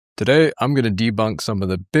Today, I'm going to debunk some of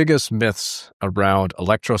the biggest myths around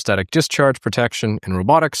electrostatic discharge protection in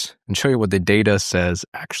robotics and show you what the data says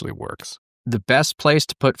actually works. The best place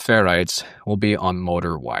to put ferrites will be on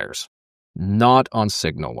motor wires, not on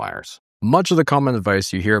signal wires. Much of the common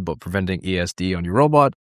advice you hear about preventing ESD on your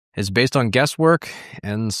robot is based on guesswork,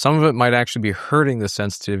 and some of it might actually be hurting the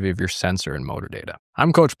sensitivity of your sensor and motor data.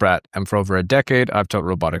 I'm Coach Pratt, and for over a decade, I've taught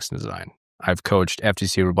robotics design. I've coached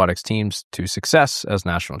FTC robotics teams to success as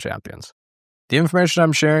national champions. The information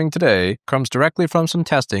I'm sharing today comes directly from some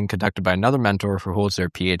testing conducted by another mentor who holds their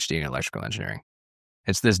PhD in electrical engineering.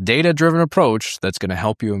 It's this data-driven approach that's going to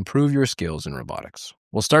help you improve your skills in robotics.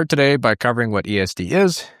 We'll start today by covering what ESD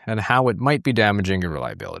is and how it might be damaging your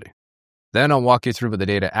reliability. Then I'll walk you through what the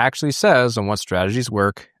data actually says and what strategies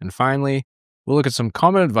work. And finally, we'll look at some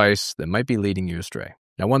common advice that might be leading you astray.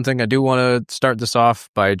 Now, one thing I do want to start this off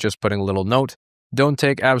by just putting a little note. Don't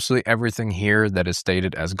take absolutely everything here that is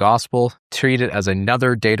stated as gospel. Treat it as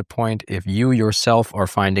another data point. If you yourself are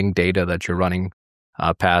finding data that you're running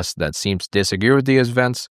past that seems to disagree with these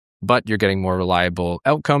events, but you're getting more reliable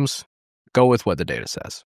outcomes, go with what the data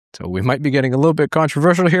says. So we might be getting a little bit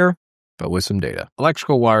controversial here, but with some data.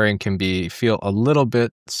 Electrical wiring can feel a little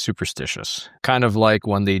bit superstitious, kind of like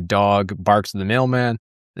when the dog barks at the mailman.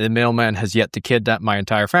 The mailman has yet to kidnap my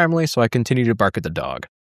entire family, so I continue to bark at the dog.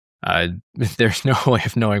 There's no way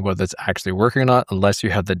of knowing whether it's actually working or not unless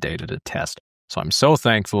you have the data to test. So I'm so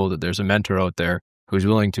thankful that there's a mentor out there who's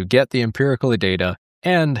willing to get the empirical data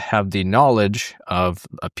and have the knowledge of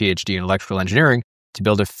a PhD in electrical engineering to be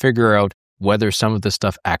able to figure out whether some of this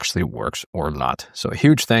stuff actually works or not. So a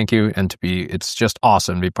huge thank you, and it's just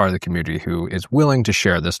awesome to be part of the community who is willing to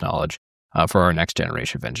share this knowledge for our next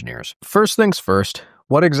generation of engineers. First things first,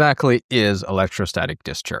 what exactly is electrostatic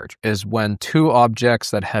discharge? Is when two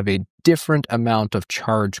objects that have a different amount of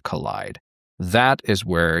charge collide. That is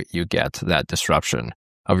where you get that disruption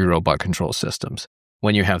of your robot control systems.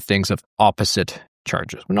 When you have things of opposite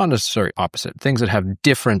charges. Well, not necessarily opposite, things that have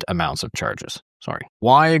different amounts of charges.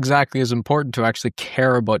 Why exactly is it important to actually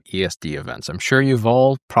care about ESD events? I'm sure you've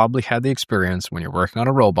all probably had the experience when you're working on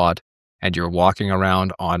a robot and you're walking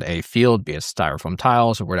around on a field, be it styrofoam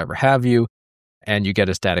tiles or whatever have you, and you get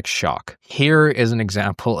a static shock. Here is an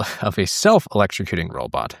example of a self-electrocuting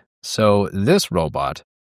robot. So this robot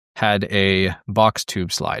had a box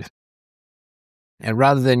tube slide. And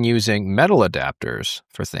rather than using metal adapters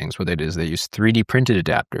for things, what they did is they used 3D printed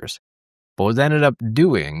adapters. But what they ended up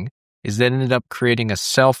doing is they ended up creating a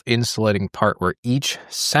self-insulating part where each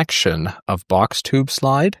section of box tube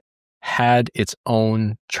slide had its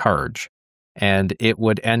own charge. And it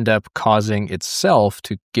would end up causing itself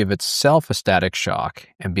to give itself a static shock.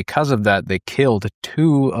 And because of that, they killed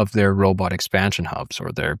two of their robot expansion hubs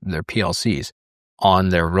or their PLCs on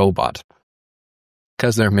their robot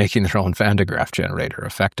because they're making their own Van de Graaff generator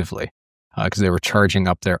effectively because they were charging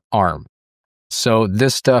up their arm. So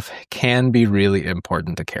this stuff can be really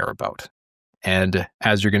important to care about. And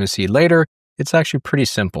as you're going to see later, it's actually pretty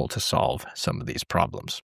simple to solve some of these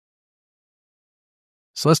problems.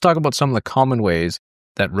 So let's talk about some of the common ways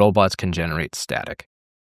that robots can generate static.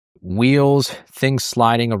 Wheels, things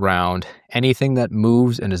sliding around, anything that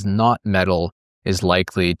moves and is not metal is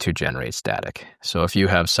likely to generate static. So if you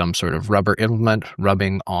have some sort of rubber implement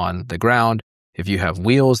rubbing on the ground, if you have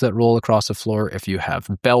wheels that roll across the floor, if you have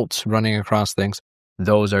belts running across things,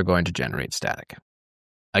 those are going to generate static.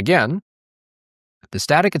 Again, the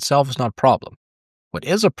static itself is not a problem. What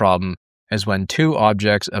is a problem is when two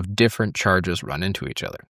objects of different charges run into each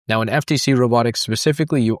other. Now, in FTC robotics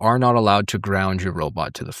specifically, you are not allowed to ground your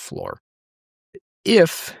robot to the floor.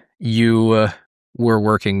 If you were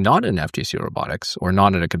working not in FTC robotics or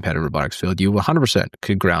not in a competitive robotics field, you 100%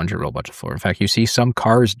 could ground your robot to the floor. In fact, you see some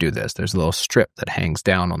cars do this. There's a little strip that hangs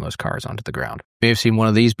down on those cars onto the ground. You may have seen one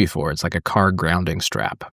of these before. It's like a car grounding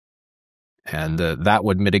strap. And that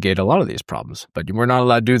would mitigate a lot of these problems. But we're not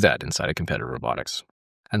allowed to do that inside of competitive robotics.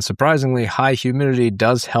 And surprisingly, high humidity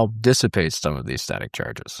does help dissipate some of these static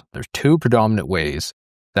charges. There's two predominant ways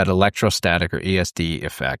that electrostatic or ESD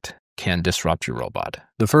effect can disrupt your robot.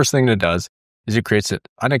 The first thing it does is it creates an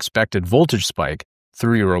unexpected voltage spike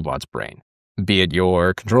through your robot's brain, be it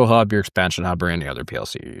your control hub, your expansion hub, or any other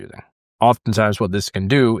PLC you're using. Oftentimes what this can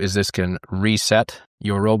do is this can reset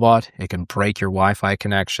your robot, it can break your Wi-Fi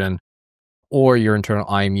connection, or your internal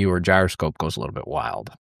IMU or gyroscope goes a little bit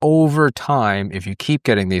wild. Over time, if you keep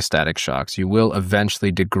getting these static shocks, you will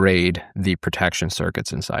eventually degrade the protection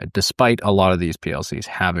circuits inside, despite a lot of these PLCs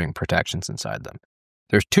having protections inside them.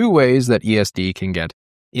 There's two ways that ESD can get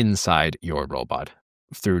inside your robot.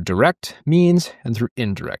 through direct means and through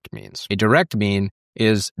indirect means. A direct mean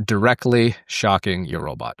is directly shocking your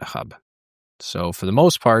robot hub. So for the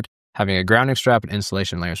most part, having a grounding strap and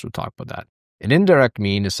insulation layers, we'll talk about that. An indirect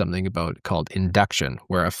mean is something called induction,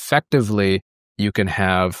 where effectively you can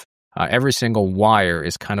have every single wire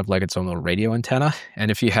is kind of like its own little radio antenna.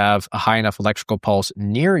 And if you have a high enough electrical pulse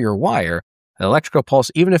near your wire, the electrical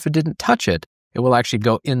pulse, even if it didn't touch it, it will actually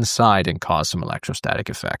go inside and cause some electrostatic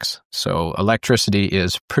effects. So electricity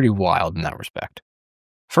is pretty wild in that respect.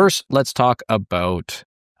 First, let's talk about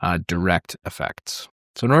direct effects.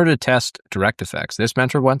 So in order to test direct effects, this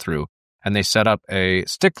mentor went through and they set up a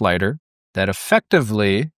stick lighter that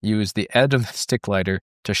effectively used the edge of the stick lighter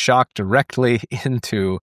to shock directly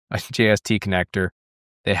into a JST connector.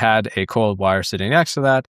 They had a coiled wire sitting next to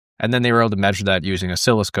that, and then they were able to measure that using an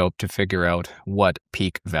oscilloscope to figure out what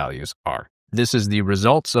peak values are. This is the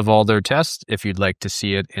results of all their tests. If you'd like to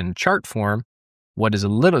see it in chart form, what is a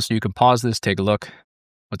little, so you can pause this, take a look.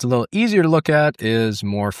 What's a little easier to look at is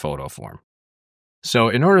more photo form. So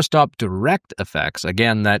in order to stop direct effects,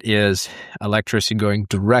 again, that is electricity going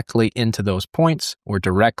directly into those points or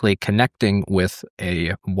directly connecting with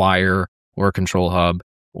a wire or a control hub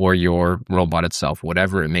or your robot itself,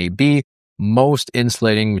 whatever it may be, most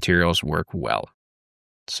insulating materials work well.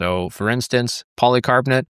 So for instance,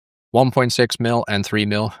 polycarbonate, 1.6 mil and 3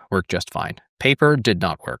 mil work just fine. Paper did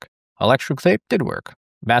not work. Electrical tape did work.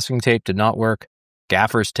 Masking tape did not work.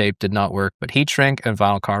 Gaffer's tape did not work, but heat shrink and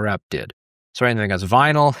vinyl car wrap did. So anything that's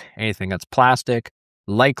vinyl, anything that's plastic,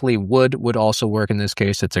 likely wood would also work in this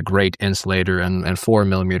case. It's a great insulator, and 4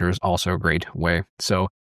 millimeters is also a great way. So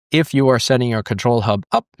if you are setting your control hub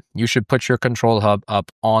up, you should put your control hub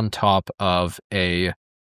up on top of a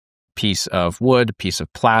piece of wood, piece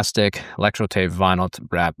of plastic, electrotape, vinyl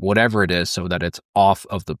wrap, whatever it is, so that it's off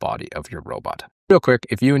of the body of your robot. Real quick,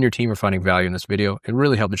 if you and your team are finding value in this video, it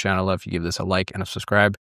really helps the channel out if you give this a like and a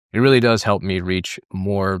subscribe. It really does help me reach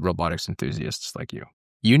more robotics enthusiasts like you.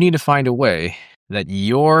 You need to find a way that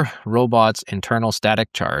your robot's internal static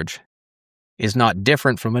charge is not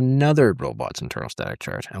different from another robot's internal static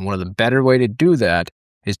charge. And one of the better way to do that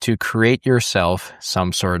is to create yourself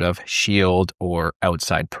some sort of shield or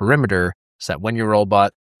outside perimeter so that when your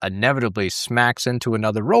robot inevitably smacks into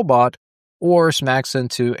another robot or smacks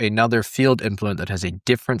into another field implement that has a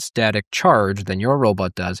different static charge than your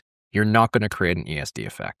robot does, you're not going to create an ESD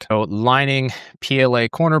effect. So lining PLA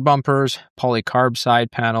corner bumpers, polycarb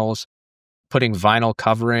side panels, putting vinyl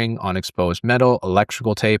covering on exposed metal,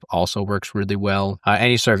 electrical tape also works really well.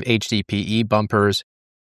 Any sort of HDPE bumpers,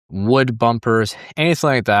 wood bumpers, anything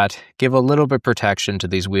like that, give a little bit of protection to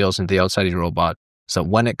these wheels and the outside of your robot so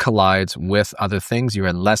when it collides with other things, you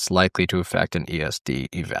are less likely to affect an ESD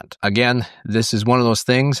event. Again, this is one of those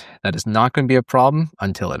things that is not going to be a problem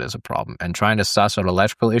until it is a problem. And trying to suss out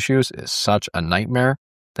electrical issues is such a nightmare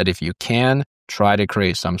that if you can, try to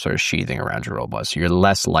create some sort of sheathing around your robot so you're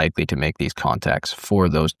less likely to make these contacts for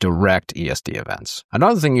those direct ESD events.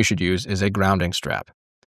 Another thing you should use is a grounding strap.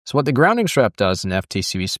 So what the grounding strap does in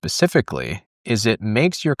FTCV specifically is it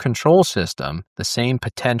makes your control system the same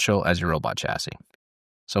potential as your robot chassis.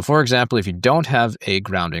 So for example, if you don't have a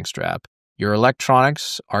grounding strap, your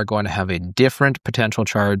electronics are going to have a different potential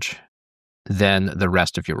charge than the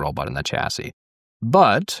rest of your robot in the chassis.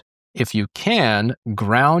 But if you can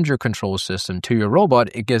ground your control system to your robot,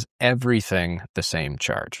 it gives everything the same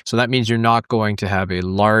charge. So that means you're not going to have a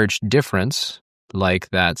large difference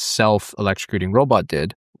like that self-electrocuting robot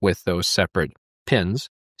did with those separate pins.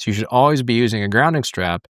 So you should always be using a grounding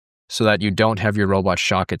strap so that you don't have your robot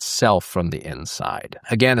shock itself from the inside.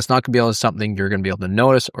 Again, it's not going to be able to something you're going to be able to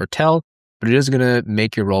notice or tell, but it is going to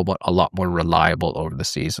make your robot a lot more reliable over the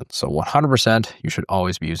season. So 100%, you should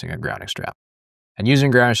always be using a grounding strap. And using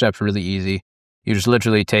a grounding strap is really easy. You just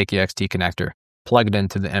literally take the XT connector, plug it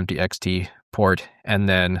into the empty XT port, and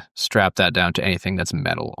then strap that down to anything that's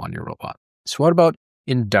metal on your robot. So what about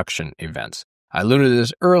induction events? I alluded to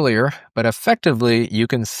this earlier, but effectively, you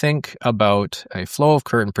can think about a flow of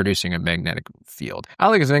current producing a magnetic field. I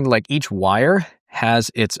like to think like each wire has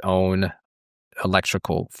its own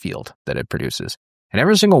electrical field that it produces. And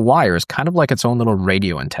every single wire is kind of like its own little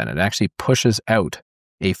radio antenna. It actually pushes out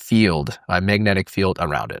a field, a magnetic field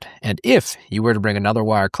around it. And if you were to bring another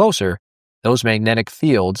wire closer, those magnetic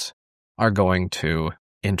fields are going to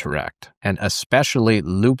interact, and especially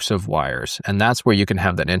loops of wires. And that's where you can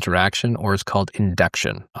have that interaction, or it's called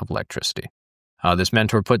induction of electricity. This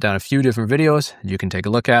mentor put down a few different videos you can take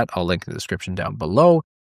a look at. I'll link in the description down below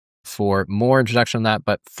for more introduction on that.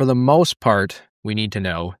 But for the most part, we need to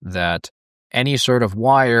know that any sort of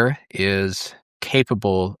wire is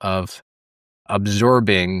capable of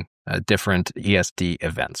absorbing different ESD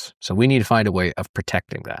events. So we need to find a way of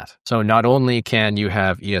protecting that. So not only can you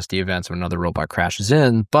have ESD events when another robot crashes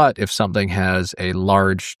in, but if something has a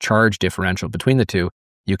large charge differential between the two,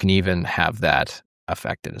 you can even have that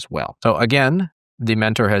affected as well. So again, the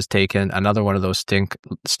mentor has taken another one of those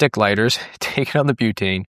stick lighters, taken on the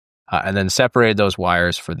butane, and then separated those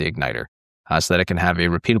wires for the igniter so that it can have a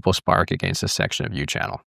repeatable spark against a section of U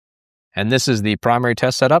channel. And this is the primary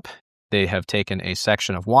test setup. They have taken a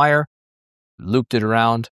section of wire, looped it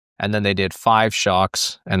around, and then they did 5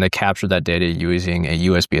 shocks, and they captured that data using a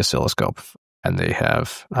USB oscilloscope. And they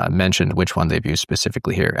have mentioned which one they've used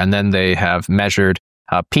specifically here. And then they have measured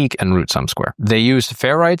peak and root sum square. They used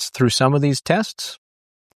ferrites through some of these tests,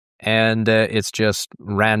 and it's just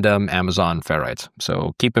random Amazon ferrites.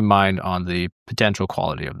 So keep in mind on the potential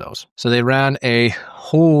quality of those. So they ran a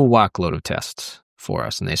whole whackload of tests for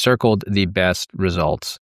us, and they circled the best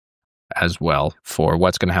results as well for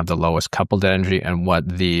what's going to have the lowest coupled energy and what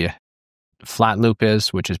the flat loop is,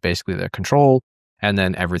 which is basically their control, and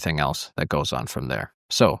then everything else that goes on from there.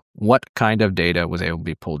 So what kind of data was able to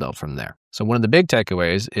be pulled out from there? So one of the big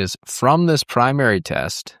takeaways is from this primary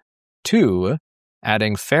test to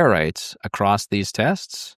adding ferrites across these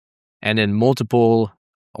tests and in multiple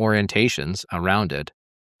orientations around it,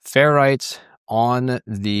 ferrites on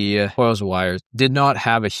the coils of wires did not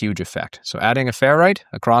have a huge effect. So adding a ferrite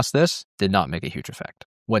across this did not make a huge effect.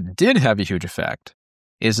 What did have a huge effect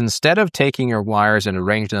is instead of taking your wires and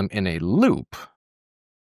arranging them in a loop,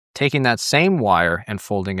 taking that same wire and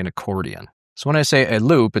folding an accordion. So when I say a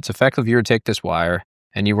loop, it's effectively you were to take this wire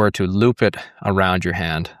and you were to loop it around your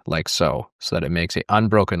hand like so that it makes an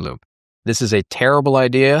unbroken loop. This is a terrible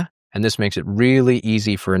idea, and this makes it really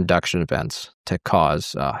easy for induction events to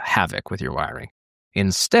cause havoc with your wiring.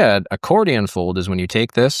 Instead, accordion fold is when you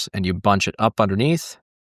take this and you bunch it up underneath,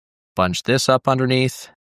 bunch this up underneath,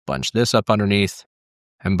 bunch this up underneath,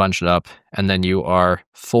 and bunch it up, and then you are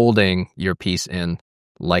folding your piece in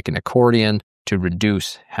like an accordion to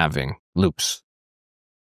reduce having loops.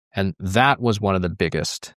 And that was one of the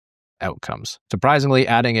biggest outcomes. Surprisingly,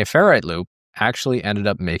 adding a ferrite loop actually ended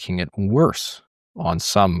up making it worse on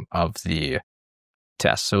some of the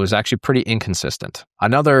tests. So it was actually pretty inconsistent.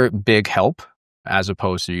 Another big help, as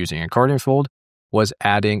opposed to using accordion fold, was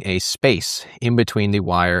adding a space in between the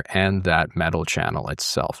wire and that metal channel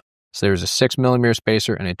itself. So there's a 6mm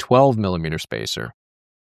spacer and a 12mm spacer.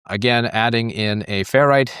 Again, adding in a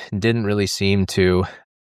ferrite didn't really seem to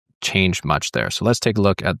change much there. So let's take a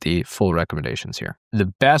look at the full recommendations here.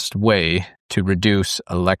 The best way to reduce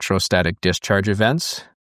electrostatic discharge events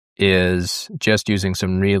is just using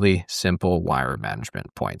some really simple wire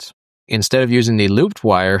management points. Instead of using the looped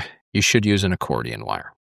wire, you should use an accordion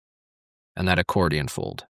wire and that accordion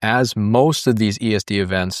fold. As most of these ESD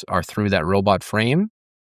events are through that robot frame,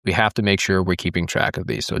 we have to make sure we're keeping track of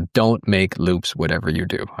these. So don't make loops whatever you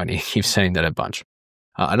do. I need to keep saying that a bunch.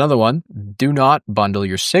 Another one, do not bundle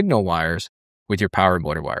your signal wires with your power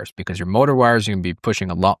motor wires, because your motor wires are going to be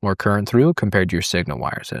pushing a lot more current through compared to your signal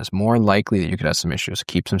wires. And it's more likely that you could have some issues.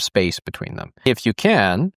 Keep some space between them. If you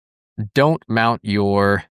can, don't mount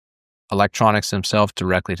your electronics themselves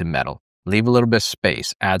directly to metal. Leave a little bit of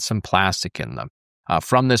space. Add some plastic in them.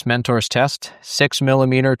 From this mentor's test,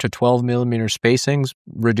 6mm to 12mm spacings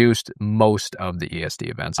reduced most of the ESD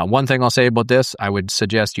events. One thing I'll say about this, I would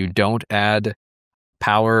suggest you don't add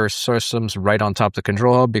power systems right on top of the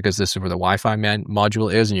control hub, because this is where the Wi-Fi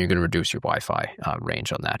module is, and you're going to reduce your Wi-Fi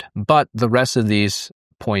range on that. But the rest of these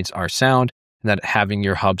points are sound, and that having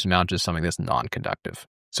your hubs mounted is something that's non-conductive.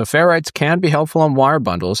 So ferrites can be helpful on wire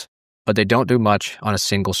bundles, but they don't do much on a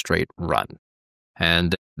single straight run.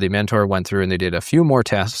 And the mentor went through and they did a few more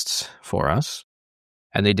tests for us,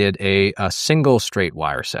 and they did a single straight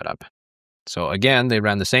wire setup. So again, they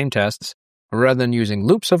ran the same tests. Rather than using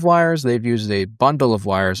loops of wires, they've used a bundle of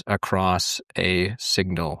wires across a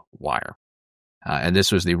signal wire. And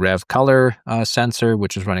this was the rev color sensor,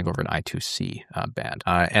 which is running over an I2C band.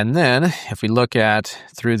 And then if we look at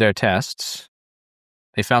through their tests,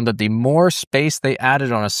 they found that the more space they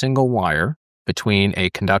added on a single wire between a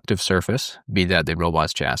conductive surface, be that the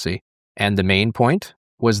robot's chassis, and the main point,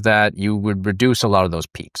 was that you would reduce a lot of those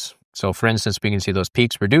peaks. So for instance, we can see those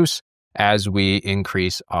peaks reduce as we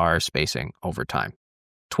increase our spacing over time.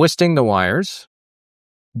 Twisting the wires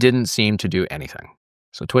didn't seem to do anything.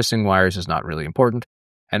 So twisting wires is not really important.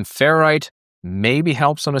 And ferrite maybe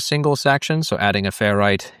helps on a single section. So adding a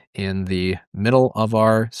ferrite in the middle of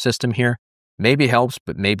our system here maybe helps,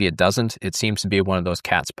 but maybe it doesn't. It seems to be one of those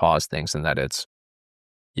cat's paws things in that it's,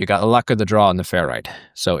 you got the luck of the draw on the ferrite.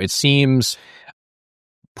 So it seems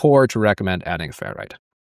poor to recommend adding a ferrite.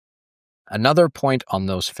 Another point on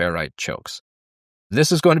those ferrite chokes.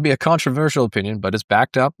 This is going to be a controversial opinion, but it's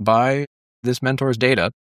backed up by this mentor's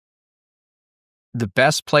data. The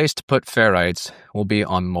best place to put ferrites will be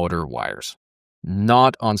on motor wires,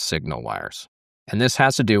 not on signal wires. And this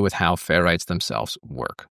has to do with how ferrites themselves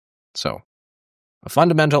work. So, a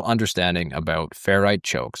fundamental understanding about ferrite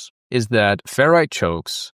chokes is that ferrite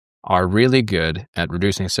chokes are really good at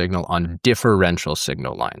reducing signal on differential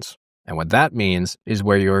signal lines. And what that means is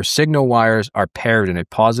where your signal wires are paired in a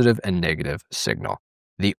positive and negative signal.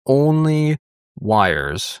 The only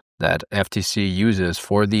wires that FTC uses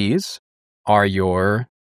for these are your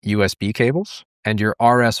USB cables and your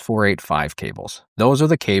RS485 cables. Those are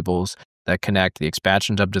the cables that connect the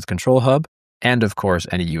expansion hub to the control hub and, of course,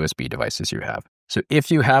 any USB devices you have. So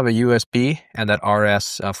if you have a USB and that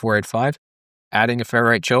RS485, adding a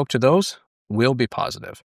ferrite choke to those will be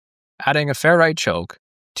positive. Adding a ferrite choke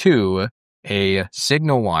to a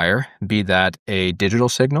signal wire, be that a digital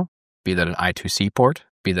signal, be that an I2C port,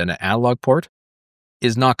 be that an analog port,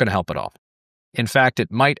 is not going to help at all. In fact,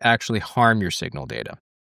 it might actually harm your signal data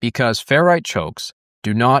because ferrite chokes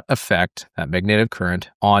do not affect that magnetic current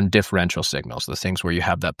on differential signals, the things where you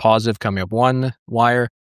have that positive coming up one wire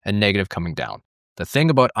and negative coming down. The thing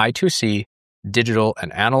about I2C, digital,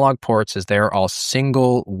 and analog ports is they're all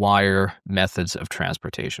single wire methods of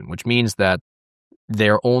transportation, which means that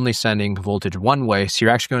they're only sending voltage one way, so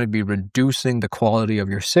you're actually going to be reducing the quality of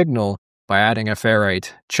your signal by adding a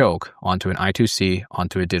ferrite choke onto an I2C,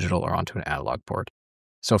 onto a digital, or onto an analog port.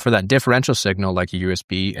 So for that differential signal, like your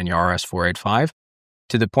USB and your RS485,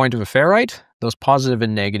 to the point of a ferrite, those positive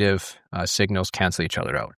and negative signals cancel each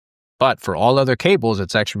other out. But for all other cables,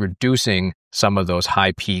 it's actually reducing some of those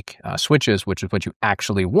high peak switches, which is what you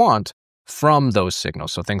actually want from those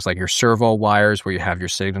signals. So things like your servo wires where you have your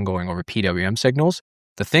signal going over PWM signals,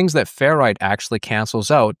 the things that ferrite actually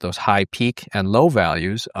cancels out, those high peak and low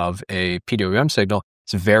values of a PWM signal,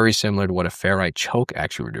 it's very similar to what a ferrite choke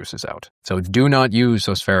actually reduces out. So do not use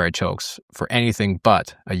those ferrite chokes for anything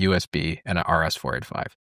but a USB and an RS485.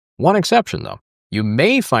 One exception though, you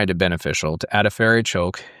may find it beneficial to add a ferrite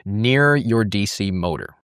choke near your DC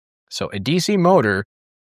motor. So a DC motor,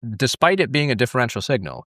 despite it being a differential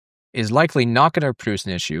signal, is likely not going to produce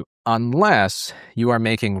an issue unless you are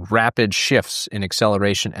making rapid shifts in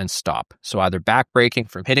acceleration and stop. So either back braking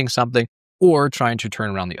from hitting something or trying to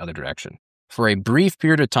turn around the other direction. For a brief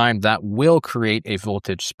period of time, that will create a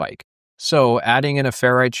voltage spike. So adding in a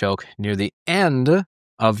ferrite choke near the end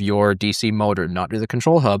of your DC motor, not near the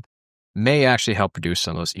control hub, may actually help reduce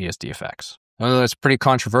some of those ESD effects. I know that's pretty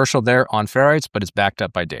controversial there on ferrites, but it's backed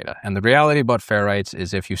up by data. And the reality about ferrites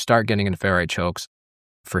is if you start getting into ferrite chokes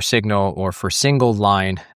for signal or for single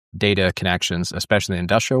line data connections, especially in the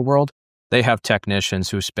industrial world, they have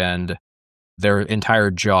technicians who spend their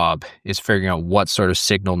entire job is figuring out what sort of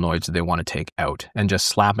signal noise they want to take out. And just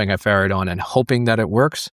slapping a ferrite on and hoping that it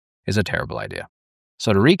works is a terrible idea.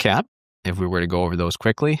 So to recap, if we were to go over those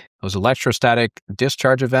quickly, those electrostatic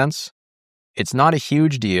discharge events, it's not a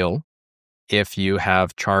huge deal if you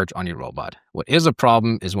have charge on your robot. What is a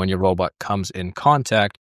problem is when your robot comes in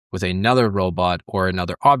contact with another robot or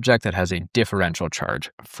another object that has a differential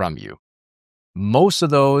charge from you. Most of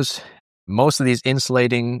these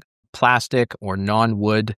insulating plastic or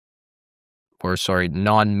non-metal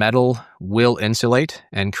will insulate,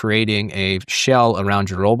 and creating a shell around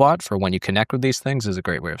your robot for when you connect with these things is a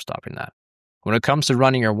great way of stopping that. When it comes to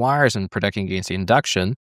running your wires and protecting against the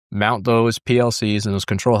induction, mount those PLCs and those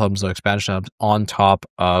control hubs, those expansion hubs on top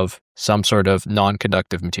of some sort of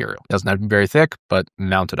non-conductive material. Doesn't have to be very thick, but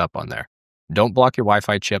mount it up on there. Don't block your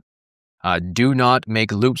Wi-Fi chip. Do not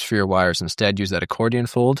make loops for your wires. Instead, use that accordion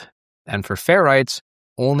fold. And for ferrites,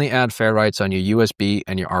 only add ferrites on your USB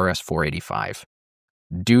and your RS485.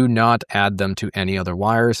 Do not add them to any other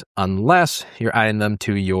wires unless you're adding them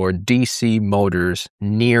to your DC motors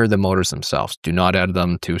near the motors themselves. Do not add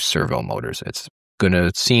them to servo motors. It's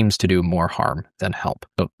seems to do more harm than help.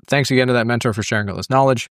 So thanks again to that mentor for sharing all this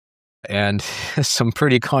knowledge and some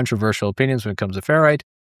pretty controversial opinions when it comes to ferrite,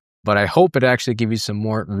 but I hope it actually gives you some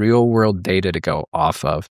more real world data to go off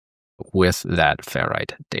of with that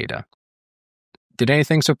ferrite data. Did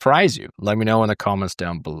anything surprise you? Let me know in the comments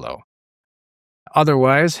down below.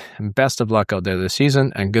 Otherwise, best of luck out there this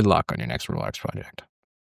season and good luck on your next Robotics project.